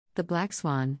The Black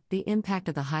Swan, The Impact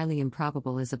of the Highly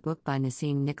Improbable is a book by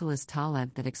Nassim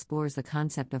Taleb that explores the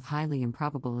concept of highly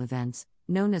improbable events,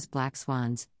 known as black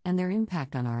swans, and their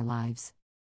impact on our lives.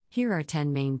 Here are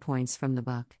 10 main points from the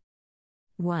book.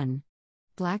 1.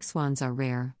 Black swans are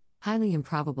rare, highly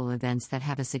improbable events that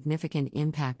have a significant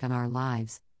impact on our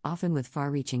lives, often with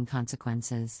far-reaching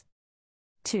consequences.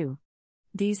 2.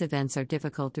 These events are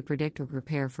difficult to predict or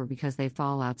prepare for because they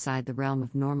fall outside the realm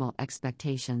of normal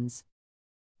expectations.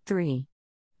 3.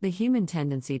 The human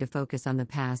tendency to focus on the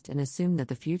past and assume that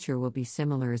the future will be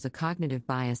similar is a cognitive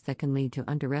bias that can lead to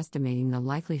underestimating the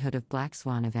likelihood of black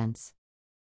swan events.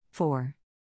 4.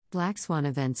 Black swan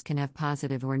events can have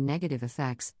positive or negative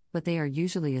effects, but they are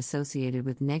usually associated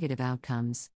with negative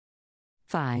outcomes.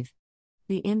 5.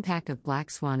 The impact of black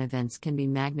swan events can be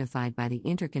magnified by the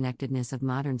interconnectedness of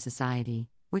modern society,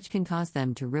 which can cause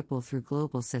them to ripple through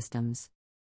global systems.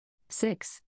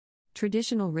 6.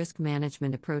 Traditional risk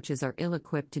management approaches are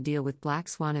ill-equipped to deal with black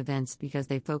swan events because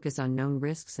they focus on known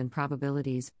risks and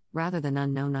probabilities, rather than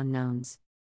unknown unknowns.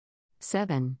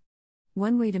 7.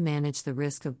 One way to manage the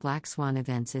risk of black swan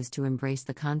events is to embrace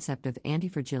the concept of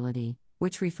antifragility,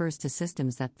 which refers to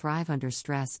systems that thrive under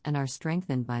stress and are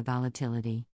strengthened by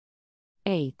volatility.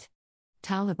 8.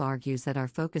 Taleb argues that our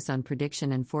focus on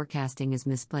prediction and forecasting is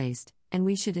misplaced, and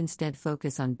we should instead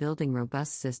focus on building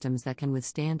robust systems that can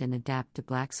withstand and adapt to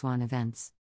black swan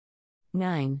events.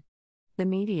 9. The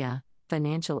media,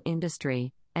 financial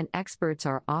industry, and experts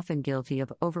are often guilty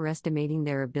of overestimating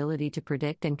their ability to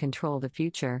predict and control the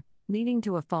future, leading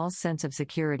to a false sense of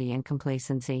security and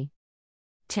complacency.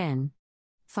 10.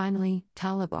 Finally,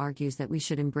 Taleb argues that we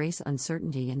should embrace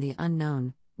uncertainty and the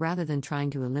unknown, rather than trying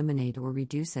to eliminate or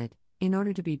reduce it, in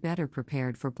order to be better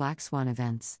prepared for black swan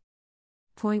events.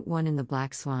 Point 1 In the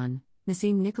Black Swan,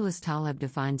 Nassim Taleb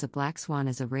defines a black swan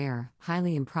as a rare,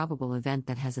 highly improbable event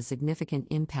that has a significant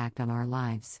impact on our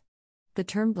lives. The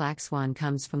term black swan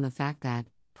comes from the fact that,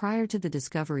 prior to the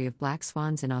discovery of black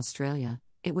swans in Australia,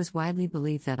 it was widely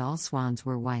believed that all swans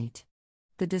were white.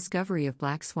 The discovery of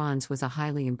black swans was a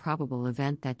highly improbable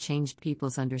event that changed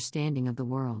people's understanding of the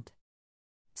world.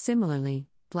 Similarly,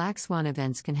 black swan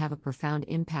events can have a profound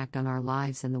impact on our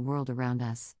lives and the world around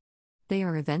us. They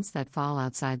are events that fall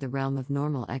outside the realm of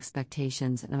normal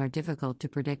expectations and are difficult to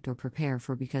predict or prepare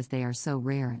for because they are so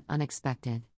rare and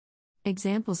unexpected.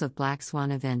 Examples of black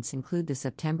swan events include the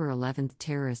September 11th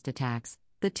terrorist attacks,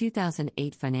 the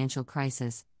 2008 financial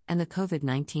crisis, and the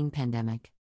COVID-19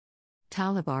 pandemic.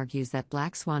 Taleb argues that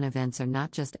black swan events are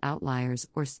not just outliers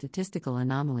or statistical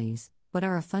anomalies, but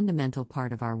are a fundamental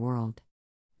part of our world.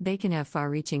 They can have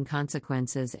far-reaching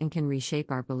consequences and can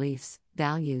reshape our beliefs,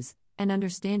 values, and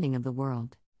understanding of the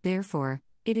world. Therefore,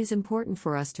 it is important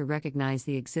for us to recognize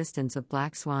the existence of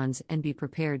black swans and be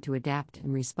prepared to adapt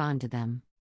and respond to them.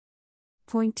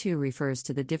 Point 2 refers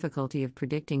to the difficulty of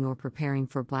predicting or preparing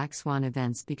for black swan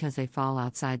events because they fall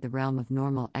outside the realm of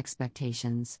normal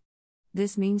expectations.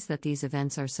 This means that these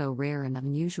events are so rare and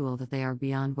unusual that they are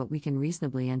beyond what we can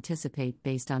reasonably anticipate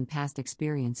based on past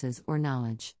experiences or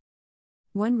knowledge.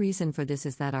 One reason for this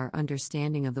is that our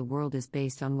understanding of the world is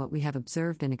based on what we have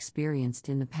observed and experienced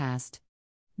in the past.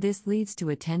 This leads to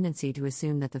a tendency to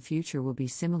assume that the future will be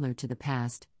similar to the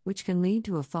past, which can lead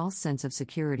to a false sense of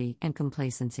security and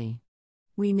complacency.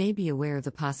 We may be aware of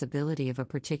the possibility of a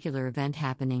particular event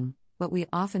happening, but we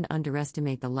often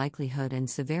underestimate the likelihood and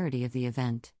severity of the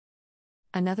event.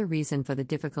 Another reason for the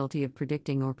difficulty of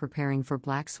predicting or preparing for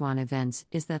black swan events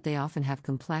is that they often have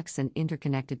complex and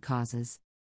interconnected causes.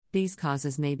 These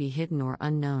causes may be hidden or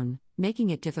unknown, making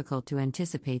it difficult to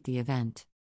anticipate the event.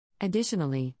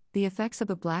 Additionally, the effects of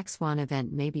a black swan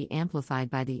event may be amplified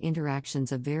by the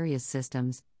interactions of various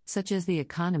systems, such as the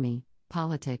economy,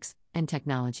 politics, and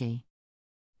technology.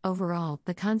 Overall,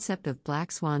 the concept of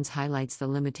black swans highlights the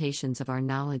limitations of our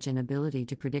knowledge and ability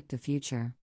to predict the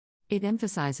future. It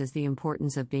emphasizes the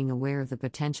importance of being aware of the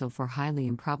potential for highly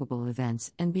improbable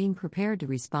events and being prepared to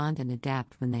respond and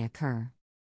adapt when they occur.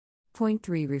 Point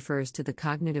 3 refers to the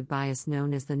cognitive bias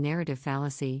known as the narrative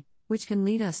fallacy, which can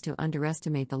lead us to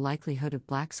underestimate the likelihood of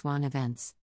black swan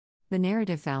events. The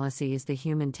narrative fallacy is the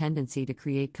human tendency to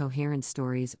create coherent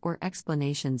stories or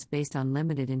explanations based on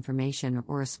limited information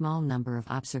or a small number of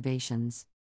observations.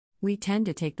 We tend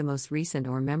to take the most recent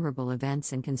or memorable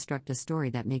events and construct a story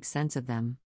that makes sense of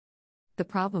them. The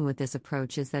problem with this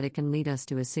approach is that it can lead us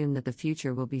to assume that the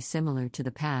future will be similar to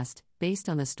the past, based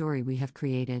on the story we have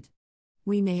created.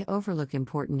 We may overlook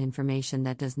important information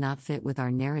that does not fit with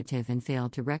our narrative and fail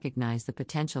to recognize the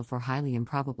potential for highly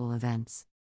improbable events.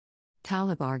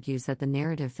 Taleb argues that the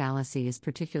narrative fallacy is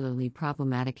particularly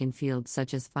problematic in fields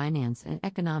such as finance and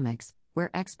economics,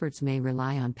 where experts may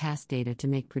rely on past data to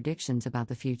make predictions about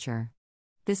the future.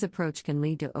 This approach can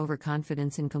lead to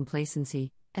overconfidence and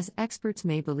complacency, as experts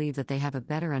may believe that they have a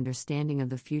better understanding of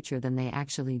the future than they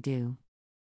actually do.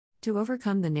 To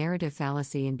overcome the narrative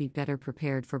fallacy and be better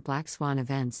prepared for black swan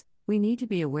events, we need to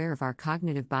be aware of our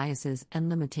cognitive biases and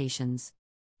limitations.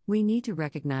 We need to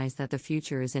recognize that the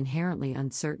future is inherently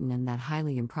uncertain and that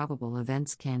highly improbable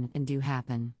events can and do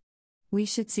happen. We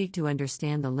should seek to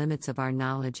understand the limits of our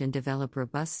knowledge and develop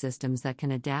robust systems that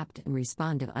can adapt and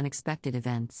respond to unexpected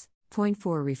events. Point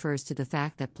 4 refers to the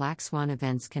fact that black swan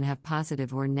events can have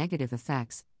positive or negative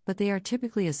effects, but they are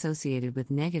typically associated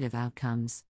with negative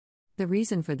outcomes. The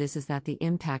reason for this is that the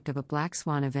impact of a black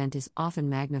swan event is often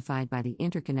magnified by the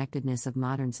interconnectedness of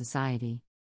modern society.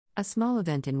 A small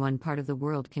event in one part of the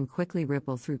world can quickly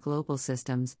ripple through global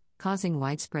systems, causing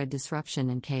widespread disruption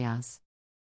and chaos.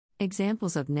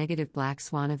 Examples of negative black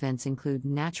swan events include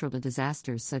natural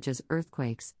disasters such as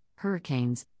earthquakes,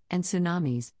 hurricanes, and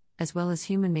tsunamis, as well as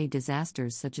human-made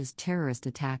disasters such as terrorist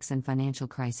attacks and financial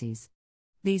crises.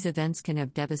 These events can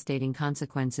have devastating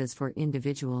consequences for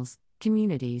individuals,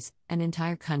 communities, and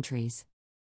entire countries.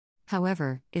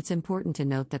 However, it's important to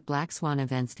note that black swan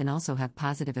events can also have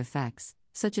positive effects,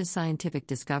 such as scientific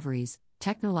discoveries,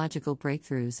 technological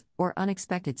breakthroughs, or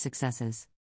unexpected successes.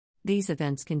 These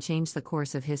events can change the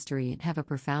course of history and have a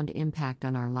profound impact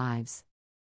on our lives.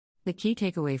 The key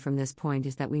takeaway from this point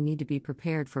is that we need to be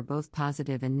prepared for both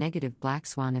positive and negative black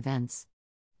swan events.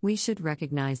 We should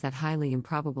recognize that highly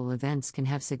improbable events can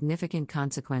have significant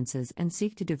consequences and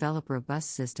seek to develop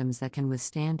robust systems that can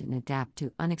withstand and adapt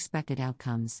to unexpected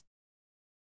outcomes.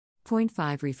 Point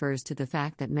 5 refers to the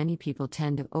fact that many people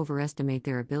tend to overestimate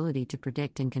their ability to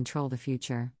predict and control the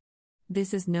future.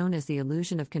 This is known as the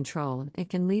illusion of control, and it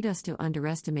can lead us to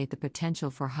underestimate the potential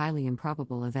for highly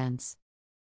improbable events.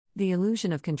 The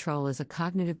illusion of control is a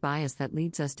cognitive bias that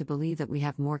leads us to believe that we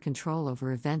have more control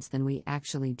over events than we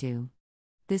actually do.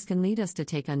 This can lead us to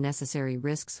take unnecessary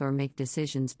risks or make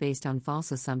decisions based on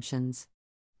false assumptions.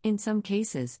 In some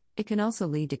cases, it can also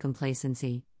lead to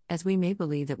complacency, as we may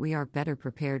believe that we are better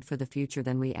prepared for the future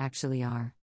than we actually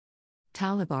are.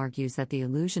 Taleb argues that the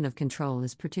illusion of control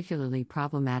is particularly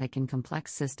problematic in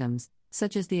complex systems,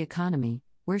 such as the economy,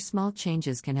 where small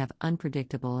changes can have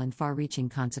unpredictable and far-reaching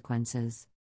consequences.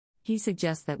 He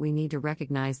suggests that we need to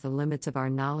recognize the limits of our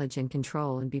knowledge and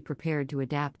control and be prepared to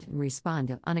adapt and respond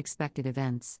to unexpected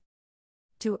events.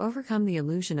 To overcome the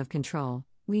illusion of control,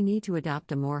 we need to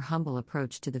adopt a more humble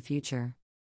approach to the future.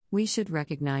 We should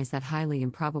recognize that highly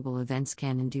improbable events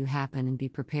can and do happen and be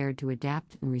prepared to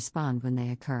adapt and respond when they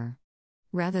occur.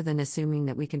 Rather than assuming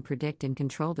that we can predict and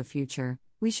control the future,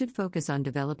 we should focus on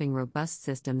developing robust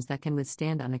systems that can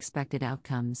withstand unexpected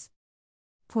outcomes.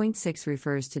 Point 6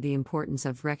 refers to the importance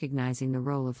of recognizing the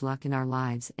role of luck in our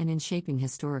lives and in shaping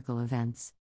historical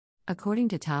events. According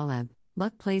to Taleb,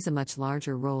 luck plays a much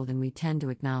larger role than we tend to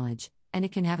acknowledge, and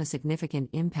it can have a significant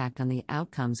impact on the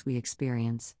outcomes we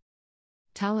experience.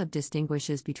 Taleb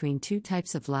distinguishes between two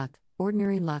types of luck,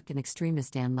 ordinary luck and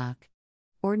extremistan luck.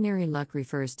 Ordinary luck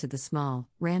refers to the small,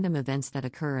 random events that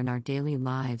occur in our daily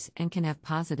lives and can have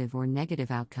positive or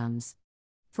negative outcomes.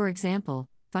 For example,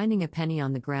 finding a penny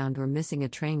on the ground or missing a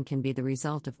train can be the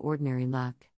result of ordinary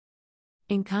luck.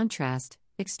 In contrast,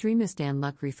 extremistan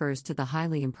luck refers to the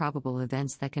highly improbable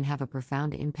events that can have a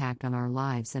profound impact on our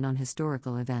lives and on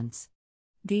historical events.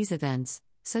 These events,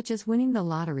 such as winning the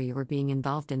lottery or being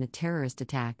involved in a terrorist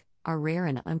attack, are rare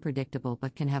and unpredictable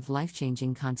but can have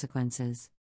life-changing consequences.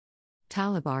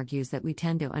 Taleb argues that we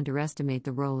tend to underestimate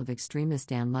the role of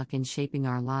extremistan luck in shaping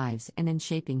our lives and in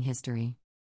shaping history.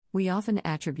 We often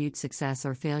attribute success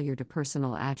or failure to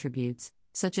personal attributes,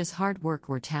 such as hard work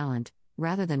or talent,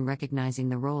 rather than recognizing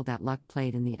the role that luck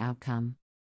played in the outcome.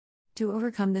 To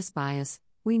overcome this bias,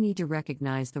 we need to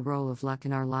recognize the role of luck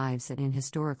in our lives and in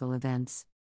historical events.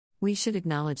 We should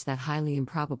acknowledge that highly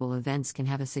improbable events can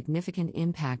have a significant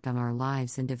impact on our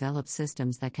lives and develop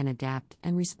systems that can adapt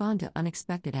and respond to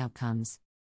unexpected outcomes.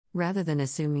 Rather than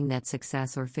assuming that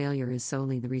success or failure is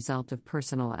solely the result of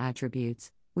personal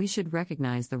attributes, we should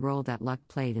recognize the role that luck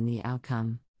played in the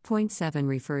outcome. Point 7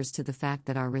 refers to the fact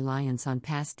that our reliance on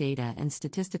past data and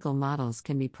statistical models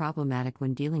can be problematic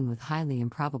when dealing with highly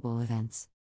improbable events.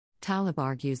 Taleb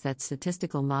argues that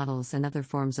statistical models and other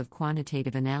forms of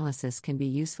quantitative analysis can be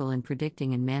useful in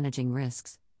predicting and managing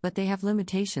risks, but they have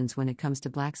limitations when it comes to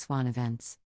black swan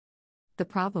events. The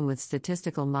problem with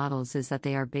statistical models is that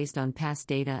they are based on past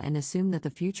data and assume that the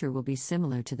future will be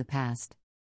similar to the past.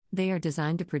 They are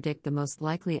designed to predict the most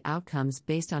likely outcomes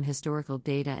based on historical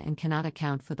data and cannot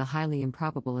account for the highly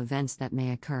improbable events that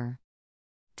may occur.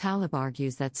 Taleb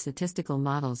argues that statistical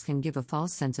models can give a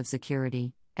false sense of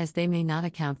security, as they may not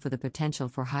account for the potential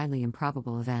for highly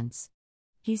improbable events.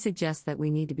 He suggests that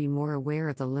we need to be more aware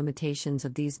of the limitations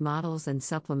of these models and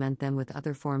supplement them with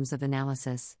other forms of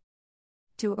analysis.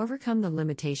 To overcome the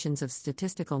limitations of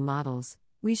statistical models,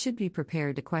 we should be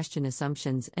prepared to question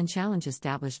assumptions and challenge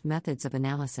established methods of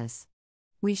analysis.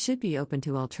 We should be open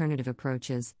to alternative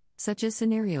approaches, such as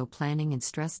scenario planning and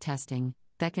stress testing,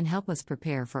 that can help us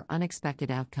prepare for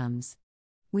unexpected outcomes.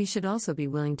 We should also be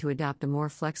willing to adopt a more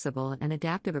flexible and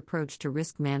adaptive approach to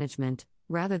risk management,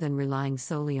 rather than relying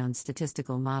solely on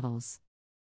statistical models.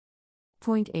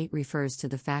 Point 8 refers to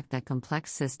the fact that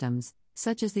complex systems,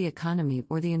 such as the economy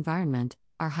or the environment,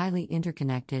 are highly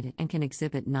interconnected and can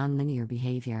exhibit nonlinear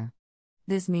behavior.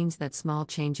 This means that small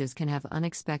changes can have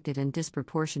unexpected and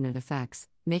disproportionate effects,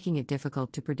 making it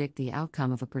difficult to predict the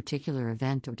outcome of a particular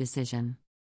event or decision.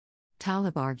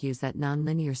 Taleb argues that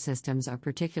nonlinear systems are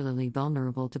particularly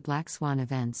vulnerable to black swan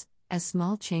events, as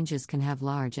small changes can have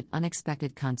large and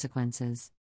unexpected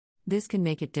consequences. This can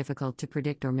make it difficult to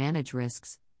predict or manage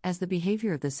risks, as the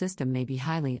behavior of the system may be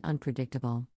highly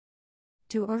unpredictable.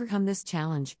 To overcome this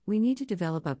challenge, we need to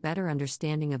develop a better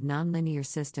understanding of nonlinear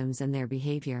systems and their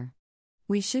behavior.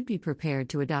 We should be prepared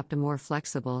to adopt a more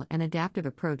flexible and adaptive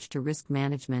approach to risk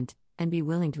management, and be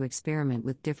willing to experiment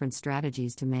with different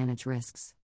strategies to manage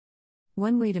risks.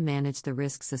 One way to manage the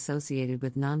risks associated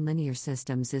with nonlinear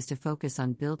systems is to focus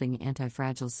on building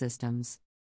antifragile systems.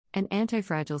 An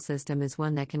antifragile system is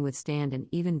one that can withstand and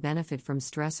even benefit from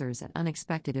stressors and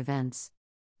unexpected events.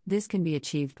 This can be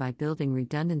achieved by building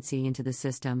redundancy into the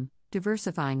system,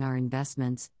 diversifying our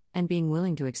investments, and being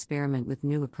willing to experiment with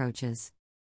new approaches.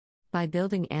 By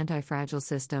building antifragile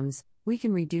systems, we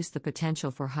can reduce the potential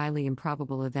for highly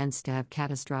improbable events to have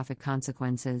catastrophic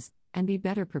consequences, and be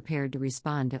better prepared to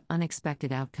respond to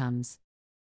unexpected outcomes.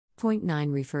 Point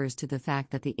 9 refers to the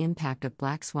fact that the impact of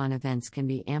black swan events can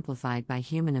be amplified by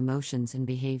human emotions and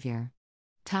behavior.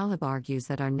 Taleb argues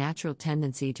that our natural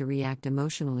tendency to react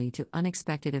emotionally to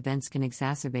unexpected events can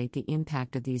exacerbate the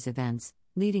impact of these events,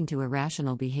 leading to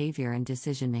irrational behavior and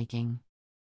decision-making.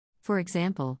 For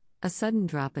example, a sudden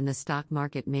drop in the stock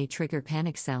market may trigger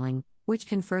panic selling, which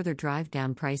can further drive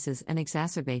down prices and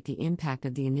exacerbate the impact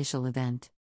of the initial event.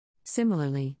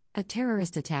 Similarly, a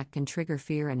terrorist attack can trigger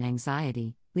fear and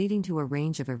anxiety, leading to a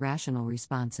range of irrational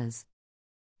responses.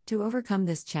 To overcome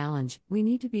this challenge, we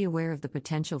need to be aware of the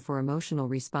potential for emotional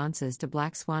responses to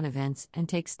black swan events and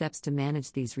take steps to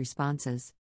manage these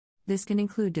responses. This can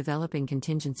include developing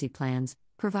contingency plans,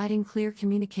 providing clear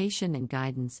communication and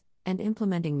guidance, and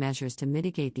implementing measures to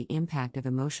mitigate the impact of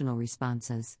emotional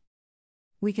responses.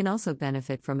 We can also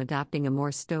benefit from adopting a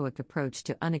more stoic approach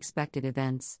to unexpected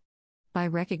events. By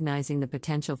recognizing the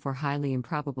potential for highly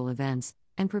improbable events,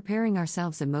 and preparing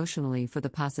ourselves emotionally for the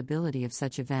possibility of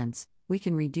such events, we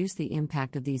can reduce the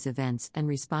impact of these events and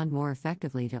respond more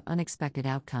effectively to unexpected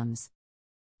outcomes.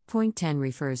 Point 10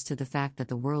 refers to the fact that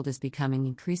the world is becoming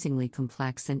increasingly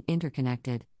complex and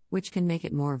interconnected, which can make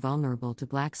it more vulnerable to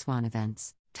black swan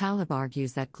events. Taleb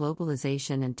argues that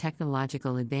globalization and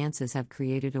technological advances have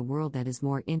created a world that is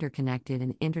more interconnected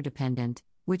and interdependent,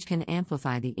 which can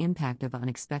amplify the impact of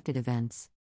unexpected events.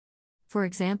 For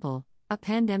example, a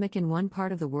pandemic in one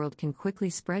part of the world can quickly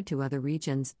spread to other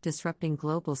regions, disrupting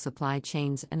global supply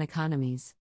chains and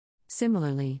economies.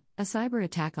 Similarly, a cyber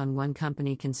attack on one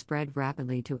company can spread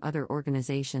rapidly to other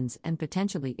organizations and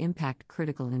potentially impact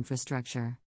critical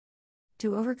infrastructure.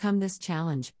 To overcome this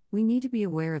challenge, we need to be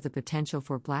aware of the potential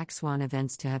for black swan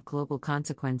events to have global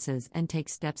consequences and take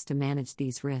steps to manage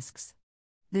these risks.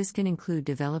 This can include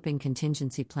developing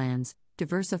contingency plans,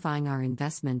 diversifying our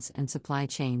investments and supply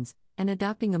chains, and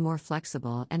adopting a more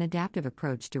flexible and adaptive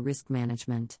approach to risk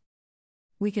management.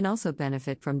 We can also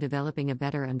benefit from developing a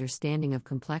better understanding of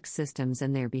complex systems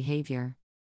and their behavior.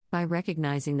 By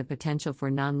recognizing the potential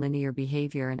for nonlinear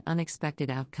behavior and unexpected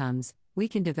outcomes, we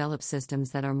can develop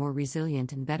systems that are more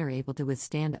resilient and better able to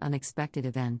withstand unexpected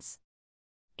events.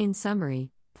 In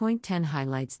summary, Point 10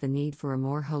 highlights the need for a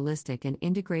more holistic and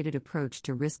integrated approach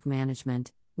to risk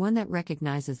management, one that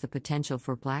recognizes the potential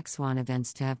for black swan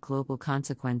events to have global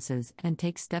consequences and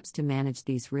takes steps to manage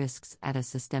these risks at a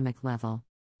systemic level.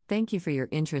 Thank you for your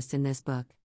interest in this book.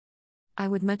 I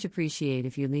would much appreciate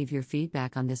if you leave your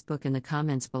feedback on this book in the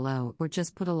comments below or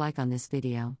just put a like on this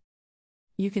video.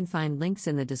 You can find links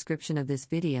in the description of this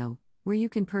video, where you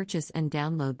can purchase and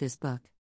download this book.